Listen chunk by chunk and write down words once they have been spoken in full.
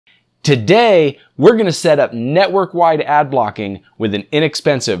Today, we're going to set up network-wide ad blocking with an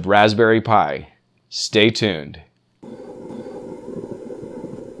inexpensive Raspberry Pi. Stay tuned.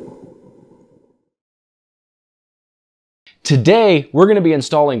 Today, we're going to be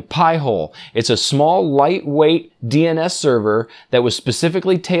installing Pihole. It's a small, lightweight DNS server that was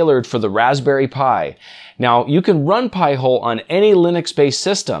specifically tailored for the Raspberry Pi. Now, you can run Pihole on any Linux-based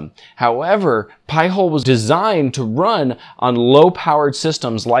system. However, Pihole was designed to run on low-powered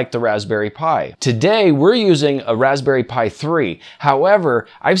systems like the Raspberry Pi. Today, we're using a Raspberry Pi 3. However,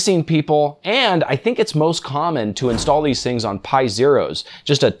 I've seen people, and I think it's most common to install these things on Pi Zeros,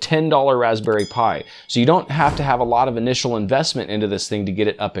 just a $10 Raspberry Pi. So you don't have to have a lot of initial investment into this thing to get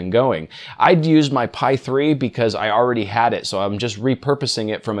it up and going. I'd use my Pi 3 because I already had it, so I'm just repurposing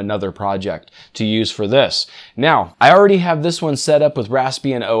it from another project to use for this. Now, I already have this one set up with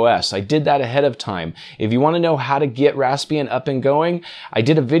Raspbian OS. I did that ahead of time. If you want to know how to get Raspbian up and going, I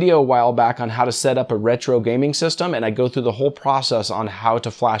did a video a while back on how to set up a retro gaming system, and I go through the whole process on how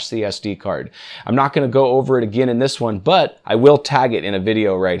to flash the SD card. I'm not going to go over it again in this one, but I will tag it in a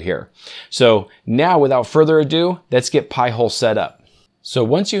video right here. So now, without further ado, let's get Pihole set up. So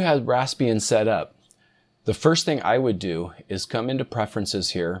once you have Raspbian set up, the first thing I would do is come into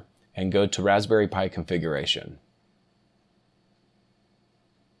Preferences here and go to Raspberry Pi configuration.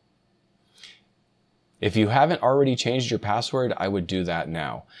 If you haven't already changed your password, I would do that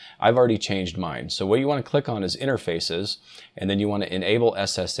now. I've already changed mine. So what you want to click on is Interfaces, and then you want to enable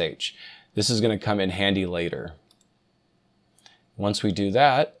SSH. This is going to come in handy later. Once we do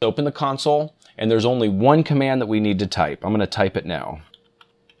that, open the console, and there's only one command that we need to type. I'm going to type it now.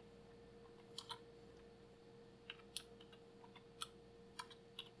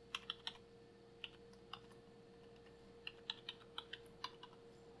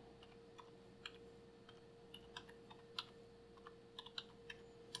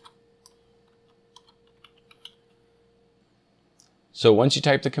 So once you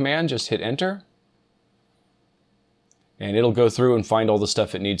type the command, just hit enter, and it'll go through and find all the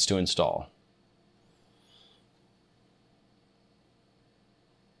stuff it needs to install.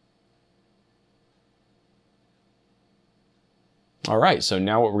 All right, so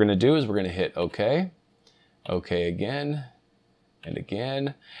now what we're going to do is we're going to hit OK, OK again, and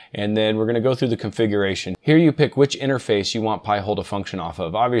again, and then we're going to go through the configuration. Here you pick which interface you want Pihole to function off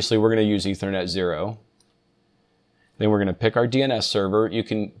of. Obviously, we're going to use Ethernet 0. Then we're going to pick our DNS server. You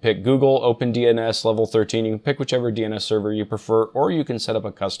can pick Google, OpenDNS, Level 13. You can pick whichever DNS server you prefer, or you can set up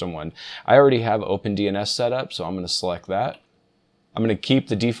a custom one. I already have OpenDNS set up, so I'm going to select that. I'm going to keep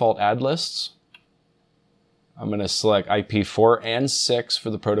the default ad lists. I'm going to select IP4 and 6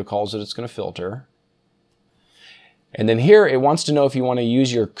 for the protocols that it's going to filter. And then here, it wants to know if you want to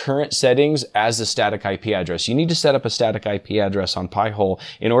use your current settings as the static IP address. You need to set up a static IP address on Pihole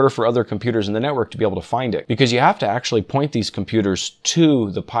in order for other computers in the network to be able to find it, because you have to actually point these computers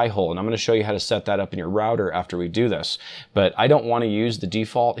to the Pihole. And I'm going to show you how to set that up in your router after we do this. But I don't want to use the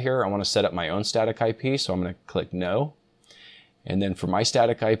default here. I want to set up my own static IP, so I'm going to click No. And then for my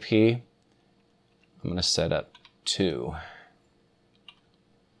static IP, I'm going to set up 2.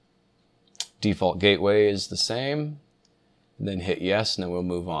 Default gateway is the same, and then hit yes, and then we'll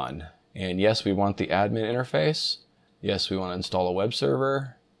move on. And yes, we want the admin interface. Yes, we want to install a web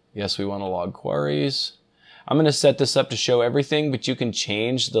server. Yes, we want to log queries. I'm going to set this up to show everything, but you can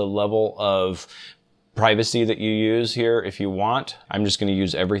change the level of privacy that you use here if you want. I'm just going to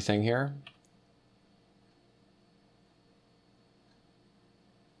use everything here.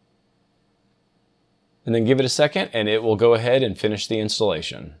 And then give it a second, and it will go ahead and finish the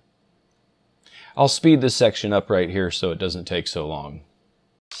installation. I'll speed this section up right here so it doesn't take so long.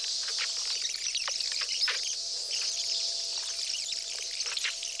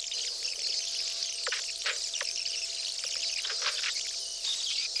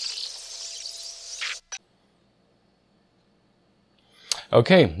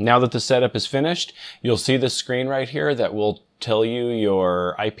 Okay, now that the setup is finished, you'll see this screen right here that will tell you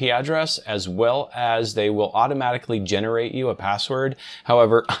your IP address, as well as they will automatically generate you a password.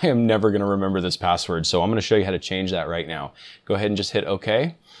 However, I am never going to remember this password, so I'm going to show you how to change that right now. Go ahead and just hit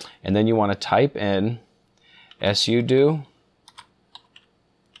OK, and then you want to type in sudo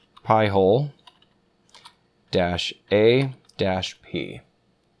Pihole -a-p,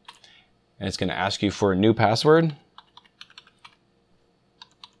 and it's going to ask you for a new password.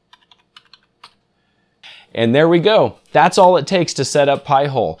 And there we go. That's all it takes to set up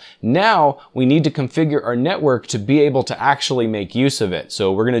Pihole. Now we need to configure our network to be able to actually make use of it.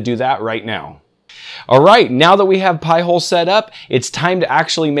 So we're going to do that right now. All right, now that we have Pi-hole set up, it's time to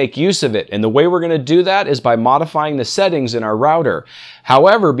actually make use of it. And the way we're going to do that is by modifying the settings in our router.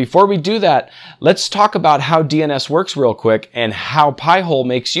 However, before we do that, let's talk about how DNS works real quick and how Pi-hole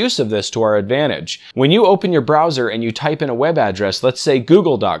makes use of this to our advantage. When you open your browser and you type in a web address, let's say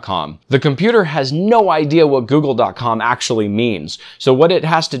google.com, the computer has no idea what google.com actually means. So what it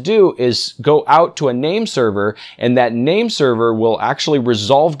has to do is go out to a name server, and that name server will actually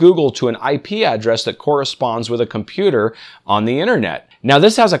resolve Google to an IP address that corresponds with a computer on the internet. Now,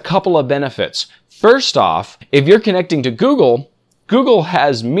 this has a couple of benefits. First off, if you're connecting to Google, Google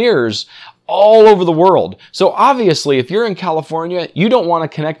has mirrors all over the world. So obviously, if you're in California, you don't want to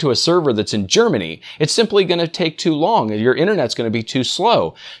connect to a server that's in Germany. It's simply going to take too long, and your internet's going to be too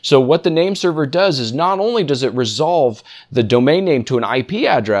slow. So what the name server does is not only does it resolve the domain name to an IP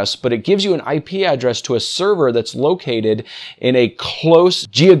address, but it gives you an IP address to a server that's located in a close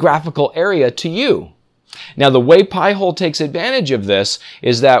geographical area to you. Now, the way Pi-hole takes advantage of this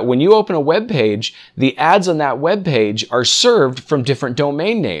is that when you open a web page, the ads on that web page are served from different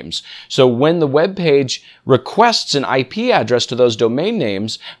domain names. So when the web page requests an IP address to those domain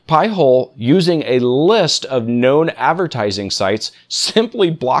names, Pi-hole, using a list of known advertising sites, simply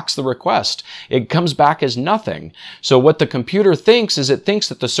blocks the request. It comes back as nothing. So what the computer thinks is it thinks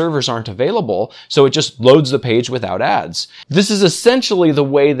that the servers aren't available, so it just loads the page without ads. This is essentially the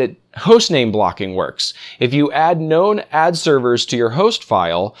way that hostname blocking works. If you add known ad servers to your host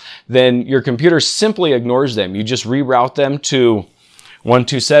file, then your computer simply ignores them. You just reroute them to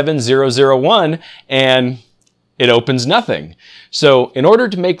 127.0.0.1 and it opens nothing. So in order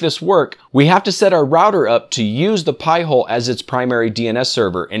to make this work, we have to set our router up to use the Pi-hole as its primary DNS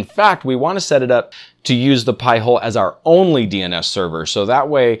server. In fact, we want to set it up to use the Pi-hole as our only DNS server. So that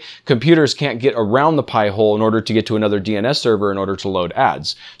way, computers can't get around the Pi-hole in order to get to another DNS server in order to load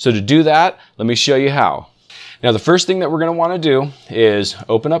ads. So to do that, let me show you how. Now, the first thing that we're going to want to do is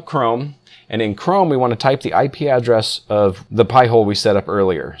open up Chrome. And in Chrome, we want to type the IP address of the Pi-hole we set up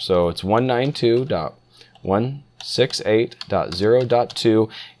earlier. So it's 192.168.0.2.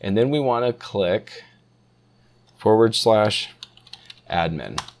 And then we want to click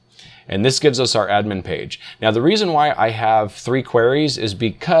 /admin. And this gives us our admin page. Now, the reason why I have 3 queries is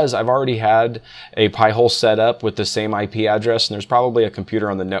because I've already had a Pi-hole set up with the same IP address, and there's probably a computer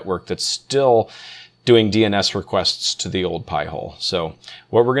on the network that's still doing DNS requests to the old Pi-hole. So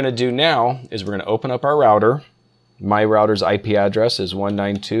what we're going to do now is we're going to open up our router. My router's IP address is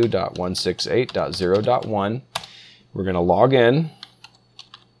 192.168.0.1. We're going to log in.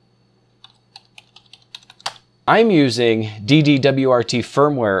 I'm using DDWRT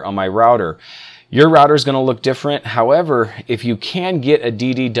firmware on my router. Your router is going to look different. However, if you can get a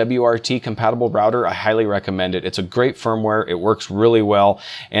DDWRT compatible router, I highly recommend it. It's a great firmware. It works really well.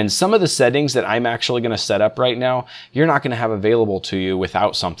 And some of the settings that I'm actually going to set up right now, you're not going to have available to you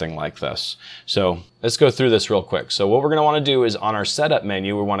without something like this. So let's go through this real quick. So what we're going to want to do is on our setup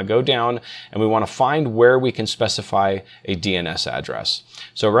menu, we want to go down and we want to find where we can specify a DNS address.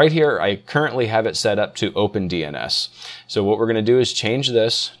 So right here, I currently have it set up to OpenDNS. So what we're going to do is change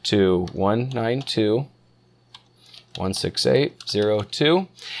this to 192.168.0.2.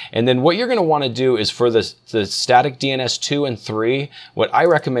 And then what you're going to want to do is for the static DNS 2 and 3, what I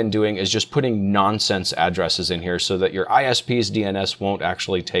recommend doing is just putting nonsense addresses in here so that your ISP's DNS won't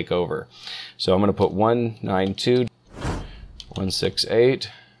actually take over. So I'm going to put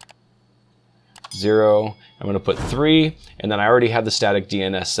 192.168.0. I'm going to put 3, and then I already have the static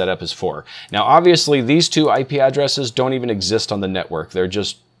DNS set up as 4. Now, obviously, these 2 IP addresses don't even exist on the network. They're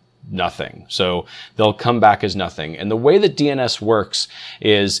just nothing. So they'll come back as nothing. And the way that DNS works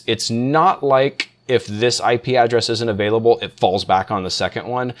is it's not like if this IP address isn't available, it falls back on the second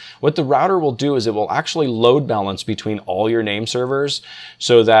one. What the router will do is it will actually load balance between all your name servers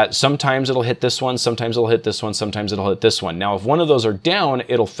so that sometimes it'll hit this one, sometimes it'll hit this one, sometimes it'll hit this one. Now, if one of those are down,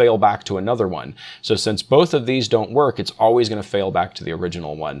 it'll fail back to another one. So since both of these don't work, it's always going to fail back to the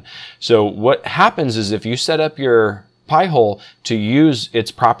original one. So what happens is if you set up your Pi-hole to use its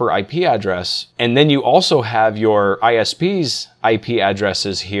proper IP address, and then you also have your ISP's IP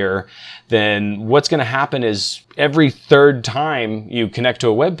addresses here, then what's going to happen is every third time you connect to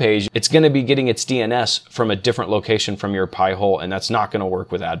a web page, it's going to be getting its DNS from a different location from your Pi-hole, and that's not going to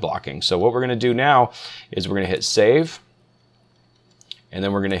work with ad blocking. So what we're going to do now is we're going to hit save, and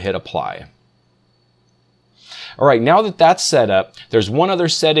then we're going to hit apply. All right, now that that's set up, there's one other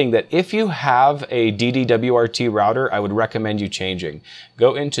setting that if you have a DDWRT router, I would recommend you changing.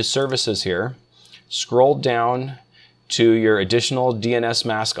 Go into services here, scroll down to your additional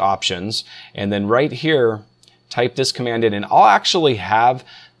DNSMasq options, and then right here, type this command in, and I'll actually have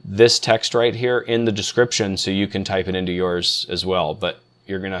this text right here in the description so you can type it into yours as well. But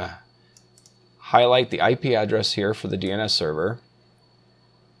you're going to highlight the IP address here for the DNS server.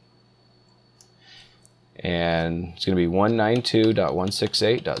 And it's going to be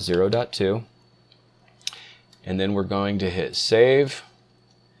 192.168.0.2. And then we're going to hit save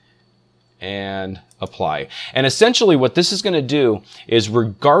and apply. And essentially what this is going to do is,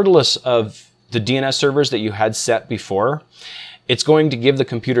 regardless of the DNS servers that you had set before, it's going to give the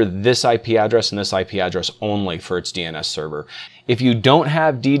computer this IP address and this IP address only for its DNS server. If you don't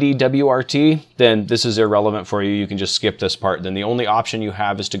have DDWRT, then this is irrelevant for you. You can just skip this part. Then the only option you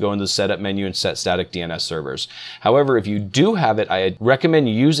have is to go into the setup menu and set static DNS servers. However, if you do have it, I recommend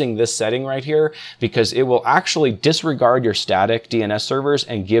using this setting right here, because it will actually disregard your static DNS servers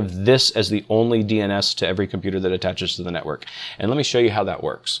and give this as the only DNS to every computer that attaches to the network. And let me show you how that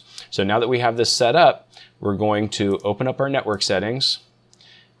works. So now that we have this set up, we're going to open up our network settings.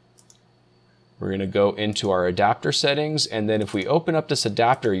 We're going to go into our adapter settings, and then if we open up this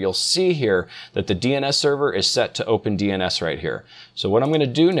adapter, you'll see here that the DNS server is set to open DNS right here. So what I'm going to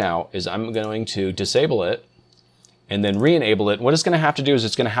do now is I'm going to disable it and then re-enable it. What it's going to have to do is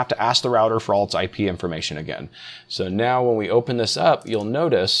it's going to have to ask the router for all its IP information again. So now when we open this up, you'll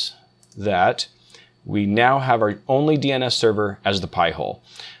notice that we now have our only DNS server as the Pihole.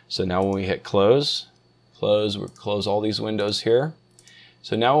 So now when we hit close, we'll close all these windows here.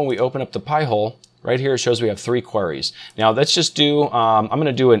 So now when we open up the Pihole, right here it shows we have 3 queries. Now let's just do, I'm going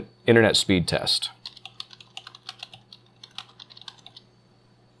to do an internet speed test.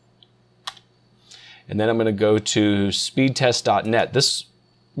 And then I'm going to go to speedtest.net. This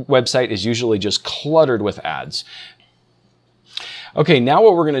website is usually just cluttered with ads. Okay, now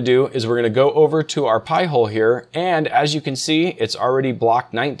what we're going to do is we're going to go over to our Pihole here, and as you can see, it's already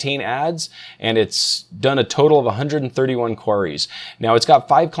blocked 19 ads, and it's done a total of 131 queries. Now, it's got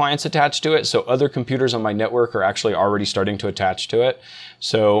 5 clients attached to it, so other computers on my network are actually already starting to attach to it.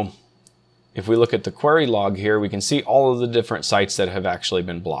 So if we look at the query log here, we can see all of the different sites that have actually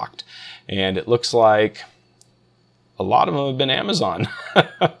been blocked. And it looks like a lot of them have been Amazon.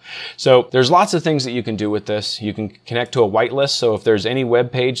 So there's lots of things that you can do with this. You can connect to a whitelist. So if there's any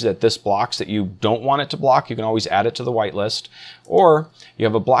web page that this blocks that you don't want it to block, you can always add it to the whitelist. Or you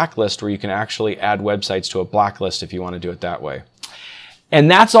have a blacklist where you can actually add websites to a blacklist if you want to do it that way.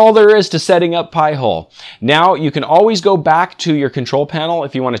 And that's all there is to setting up Pihole. Now you can always go back to your control panel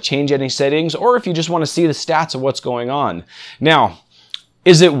if you want to change any settings, or if you just want to see the stats of what's going on. Now,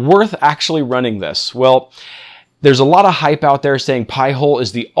 is it worth actually running this? Well, there's a lot of hype out there saying Pihole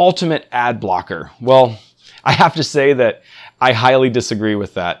is the ultimate ad blocker. Well, I have to say that I highly disagree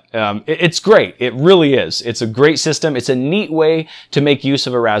with that. It's great. It really is. It's a great system. It's a neat way to make use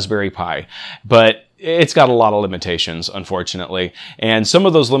of a Raspberry Pi, but it's got a lot of limitations, unfortunately. And some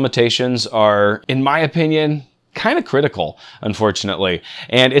of those limitations are, in my opinion, kind of critical, unfortunately.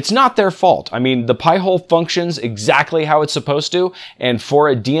 And it's not their fault. I mean, the Pihole functions exactly how it's supposed to, and for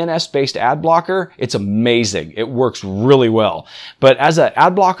a DNS-based ad blocker, it's amazing. It works really well. But as an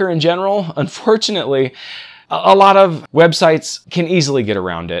ad blocker in general, unfortunately, a lot of websites can easily get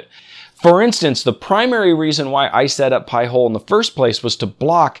around it. For instance, the primary reason why I set up Pihole in the first place was to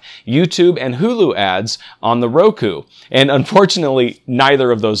block YouTube and Hulu ads on the Roku. And unfortunately,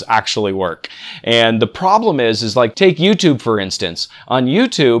 neither of those actually work. And the problem is like, take YouTube for instance. On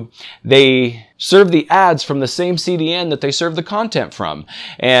YouTube, they serve the ads from the same CDN that they serve the content from.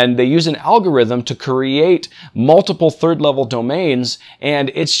 And they use an algorithm to create multiple third-level domains, and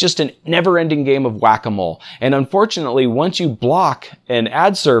it's just a never-ending game of whack-a-mole. And unfortunately, once you block an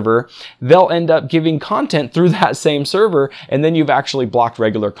ad server, they'll end up giving content through that same server, and then you've actually blocked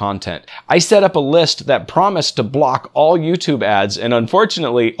regular content. I set up a list that promised to block all YouTube ads, and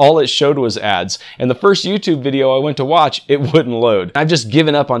unfortunately, all it showed was ads. And the first YouTube video I went to watch, it wouldn't load. I've just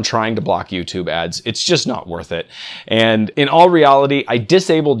given up on trying to block YouTube ads. It's just not worth it. And in all reality, I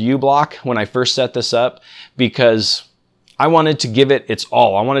disabled uBlock when I first set this up because I wanted to give it its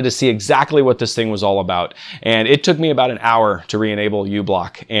all. I wanted to see exactly what this thing was all about. And it took me about an hour to re-enable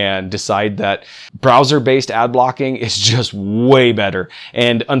uBlock and decide that browser-based ad blocking is just way better.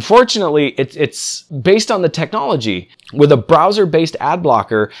 And unfortunately, it's based on the technology. With a browser-based ad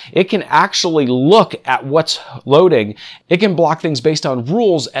blocker, it can actually look at what's loading. It can block things based on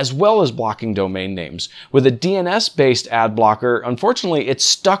rules as well as blocking domain names. With a DNS-based ad blocker, unfortunately, it's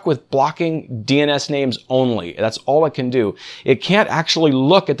stuck with blocking DNS names only. That's all it can do. It can't actually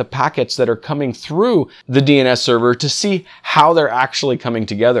look at the packets that are coming through the DNS server to see how they're actually coming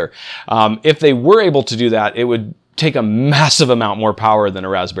together. If they were able to do that, it would take a massive amount more power than a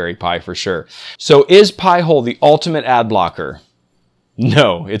Raspberry Pi for sure. So is Pihole the ultimate ad blocker?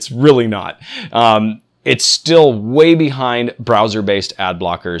 No, it's really not. It's still way behind browser-based ad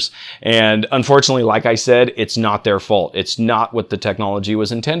blockers. And unfortunately, like I said, it's not their fault. It's not what the technology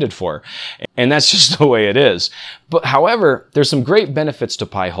was intended for. And that's just the way it is. But however, there's some great benefits to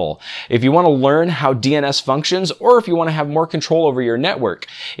Pihole. If you want to learn how DNS functions, or if you want to have more control over your network,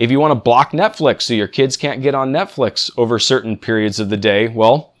 if you want to block Netflix so your kids can't get on Netflix over certain periods of the day,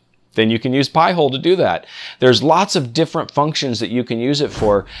 well, then you can use Pihole to do that. There's lots of different functions that you can use it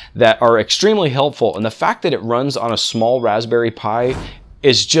for that are extremely helpful. And the fact that it runs on a small Raspberry Pi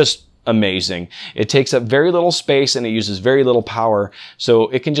is just amazing. It takes up very little space and it uses very little power. So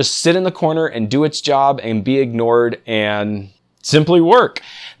it can just sit in the corner and do its job and be ignored and simply work.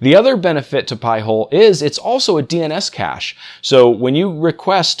 The other benefit to Pihole is it's also a DNS cache. So when you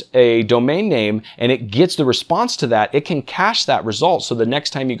request a domain name and it gets the response to that, it can cache that result. So the next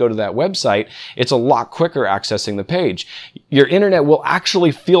time you go to that website, it's a lot quicker accessing the page. Your internet will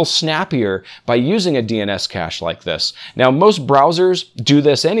actually feel snappier by using a DNS cache like this. Now, most browsers do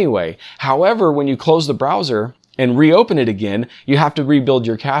this anyway. However, when you close the browser and reopen it again, you have to rebuild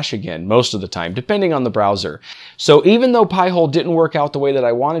your cache again most of the time, depending on the browser. So even though Pihole didn't work out the way that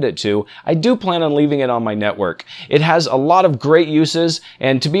I wanted it to, I do plan on leaving it on my network. It has a lot of great uses,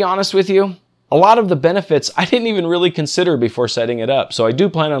 and to be honest with you, a lot of the benefits I didn't even really consider before setting it up, so I do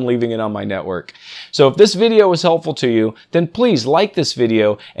plan on leaving it on my network. So if this video was helpful to you, then please like this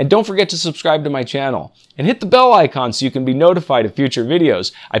video, and don't forget to subscribe to my channel. And hit the bell icon so you can be notified of future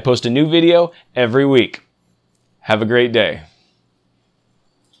videos. I post a new video every week. Have a great day.